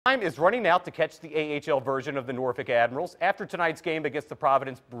Time is running out to catch the AHL version of the Norfolk Admirals. After tonight's game against the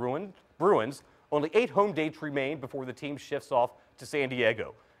Providence Bruins, only 8 home dates remain before the team shifts off to San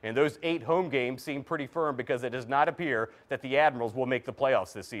Diego. And those 8 home games seem pretty firm because it does not appear that the Admirals will make the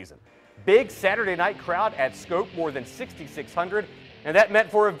playoffs this season. Big Saturday night crowd at Scope, more than 6,600, and that meant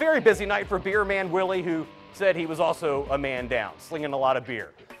for a very busy night for beer man Willie, who said he was also a man down, slinging a lot of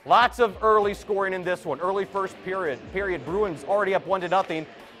beer. Lots of early scoring in this one. Early first period, Bruins already up 1-0.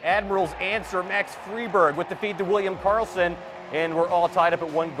 Admirals answer Max Freeberg with the feed to William Karlsson, and we're all tied up at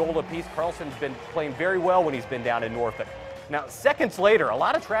 1 goal apiece. Karlsson's been playing very well when he's been down in Norfolk. Now, seconds later, a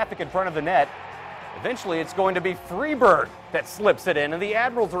lot of traffic in front of the net. Eventually, it's going to be Freeberg that slips it in, and the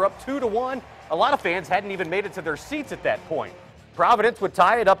Admirals are up 2-1. A lot of fans hadn't even made it to their seats at that point. Providence would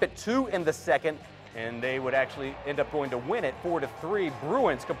tie it up at 2 in the second, and they would actually end up going to win it 4-3.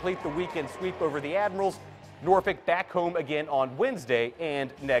 Bruins complete the weekend sweep over the Admirals. Norfolk back home again on Wednesday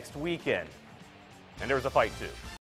and next weekend. And there was a fight, too.